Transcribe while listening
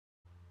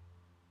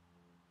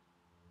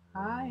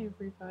Hi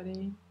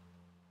everybody.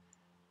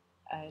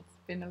 It's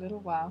been a little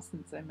while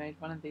since I made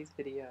one of these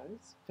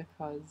videos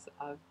because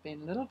I've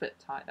been a little bit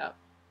tied up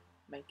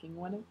making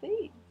one of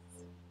these.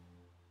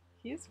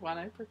 Here's one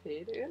I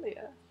prepared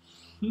earlier.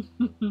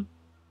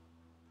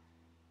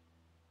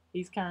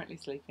 He's currently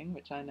sleeping,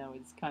 which I know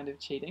is kind of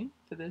cheating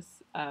for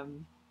this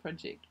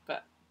project,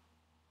 but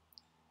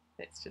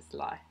that's just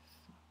life.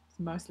 It's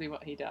mostly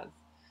what he does.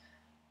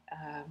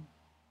 Um,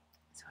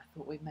 so I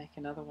thought we'd make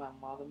another one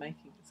while the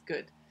making is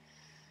good.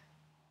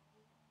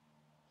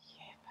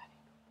 Yeah, buddy,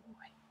 good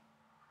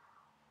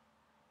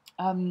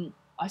boy.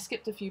 I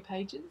skipped a few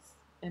pages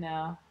in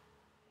our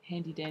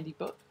handy dandy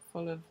book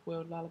full of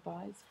world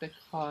lullabies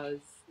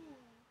because,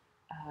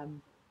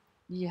 um,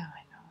 yeah,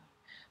 I know,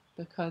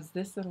 because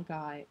this little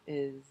guy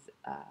is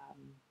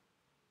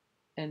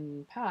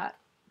in part,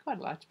 quite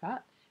a large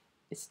part,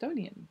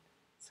 Estonian.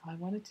 So I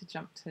wanted to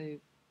jump to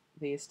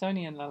the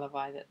Estonian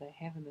lullaby that they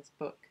have in this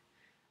book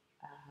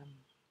um,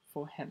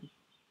 for him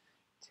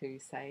to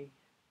say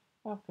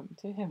welcome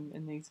to him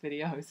in these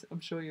videos. I'm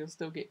sure you'll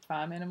still get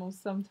farm animals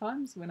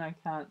sometimes when I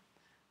can't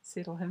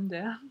settle him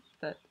down,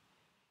 but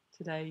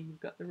today you've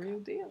got the real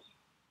deal.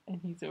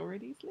 And he's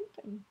already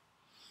sleeping.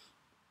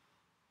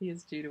 He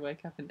is due to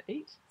wake up and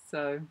eat,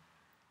 so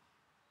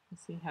we'll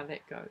see how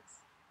that goes.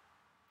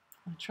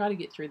 I'll try to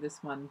get through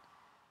this one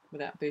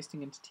without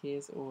bursting into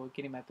tears or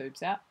getting my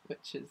boobs out,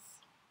 which is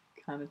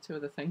kind of two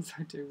of the things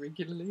I do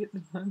regularly at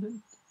the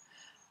moment.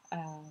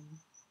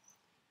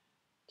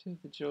 Two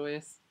of the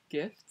joyous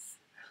gifts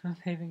of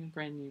having a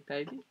brand new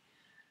baby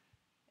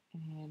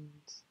and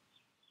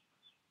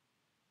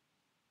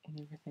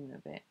everything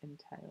that that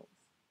entails.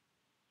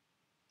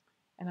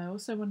 And I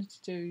also wanted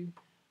to do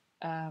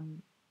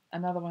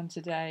another one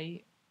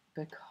today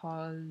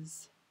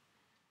because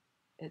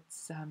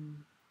it's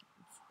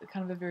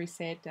kind of a very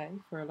sad day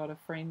for a lot of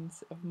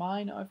friends of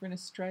mine over in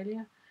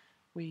Australia.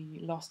 We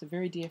lost a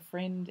very dear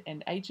friend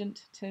and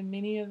agent to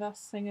many of us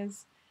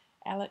singers,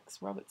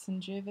 Alex Robertson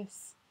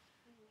Jervis,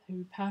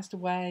 who passed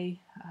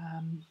away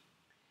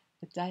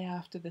the day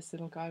after this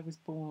little guy was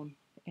born,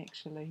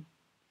 actually.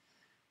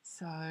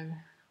 So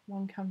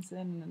one comes in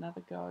and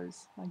another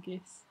goes, I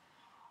guess.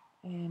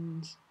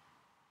 And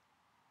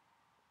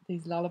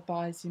these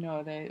lullabies,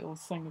 they all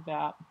sing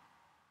about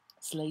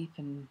sleep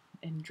and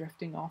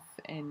drifting off,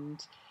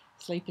 and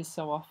sleep is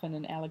so often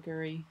an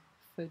allegory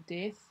for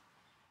death.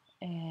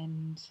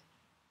 And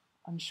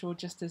I'm sure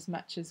just as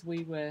much as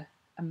we were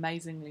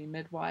amazingly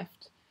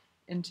midwifed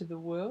into the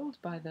world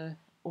by the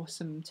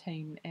awesome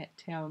team at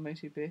Te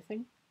Awamutu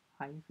Birthing,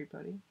 hi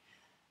everybody,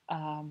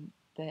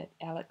 that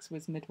Alex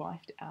was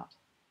midwifed out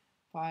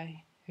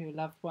by her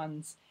loved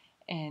ones,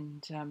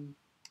 and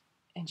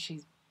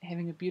she's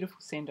having a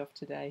beautiful send off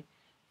today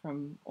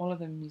from all of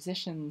the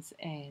musicians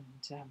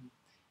and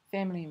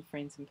family and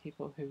friends and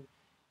people who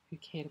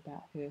cared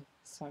about her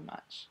so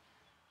much.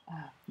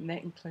 And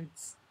that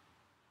includes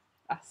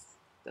us,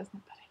 doesn't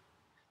it, buddy?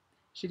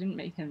 She didn't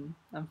meet him,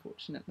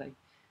 unfortunately.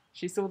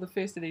 She saw the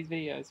first of these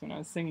videos when I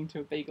was singing to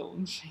a beagle,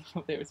 and she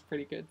thought that was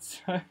pretty good.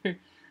 So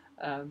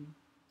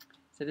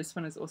this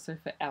one is also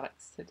for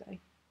Alex today.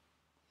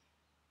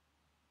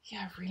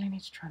 Yeah, I really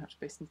need to try not to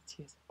burst into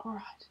tears. All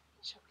right,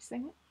 shall we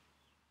sing it?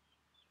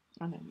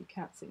 Oh no, you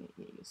can't sing it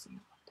yet. You'll sing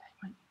it one day,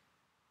 won't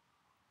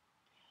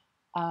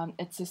you?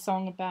 It's a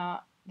song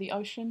about the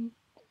ocean.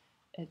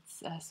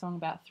 It's a song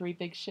about three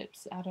big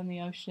ships out on the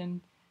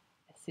ocean.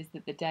 It says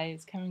that the day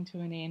is coming to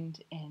an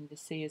end and the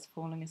sea is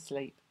falling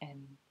asleep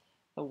and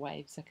the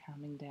waves are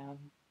calming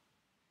down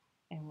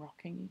and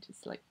rocking you to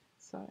sleep.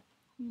 So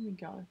here we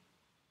go.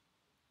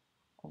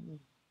 Oh, do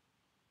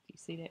you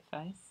see that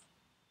face?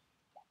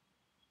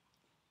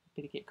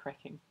 Better get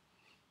cracking.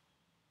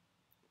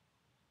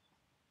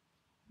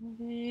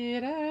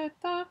 Viire,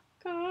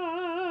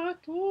 takka,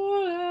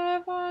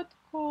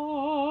 tulevatko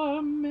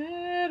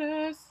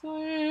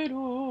meressä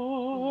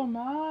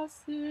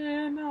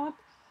ruumasenat?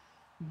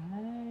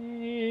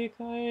 Näi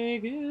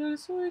kaikil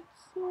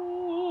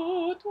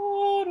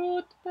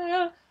suitsuturut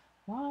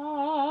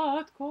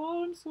pelaavat,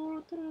 kun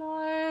sult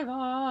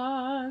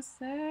laivas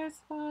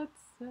seisvat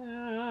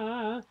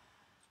seal.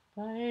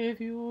 Päiv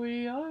ju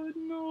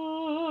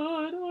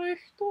jõudnud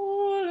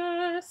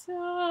õhtule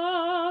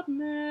seab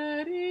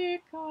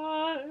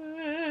Ameerika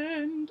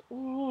öönd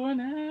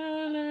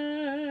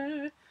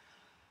unele.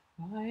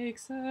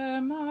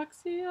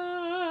 Vaiksemaks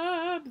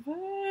jääb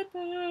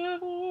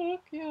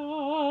vedevoog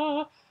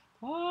ja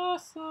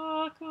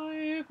kaasa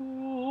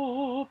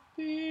kaigub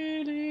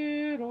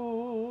piliroog.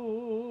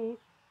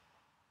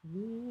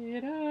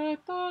 Viire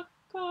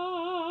takka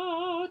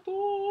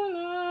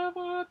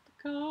tulevad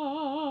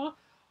ka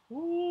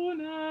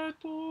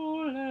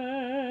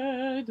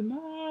unetuled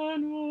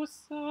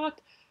mõnusad,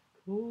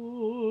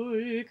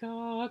 kui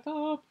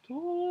katab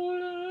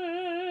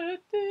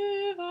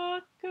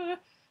tuletivake,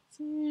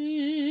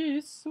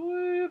 siis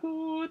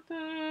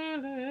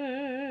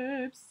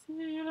suiguteleb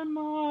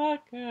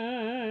silmake.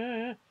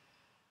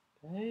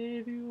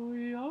 Päiv ju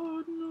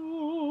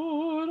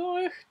jõudnud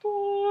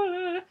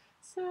õhtule,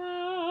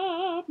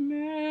 seab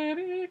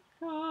Ameerika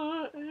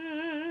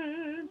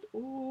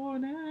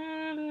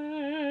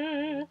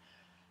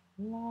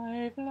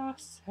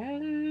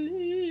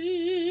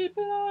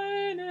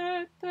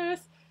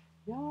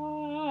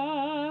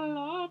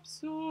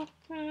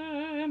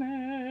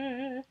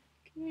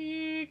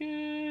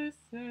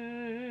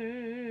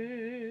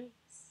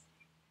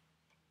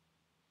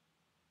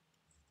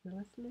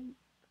sleep.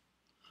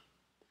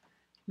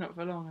 Not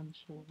for long, I'm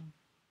sure.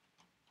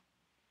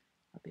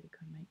 I better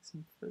go make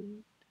some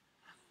food.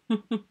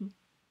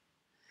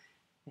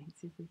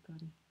 Thanks,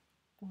 everybody.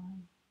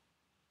 Bye.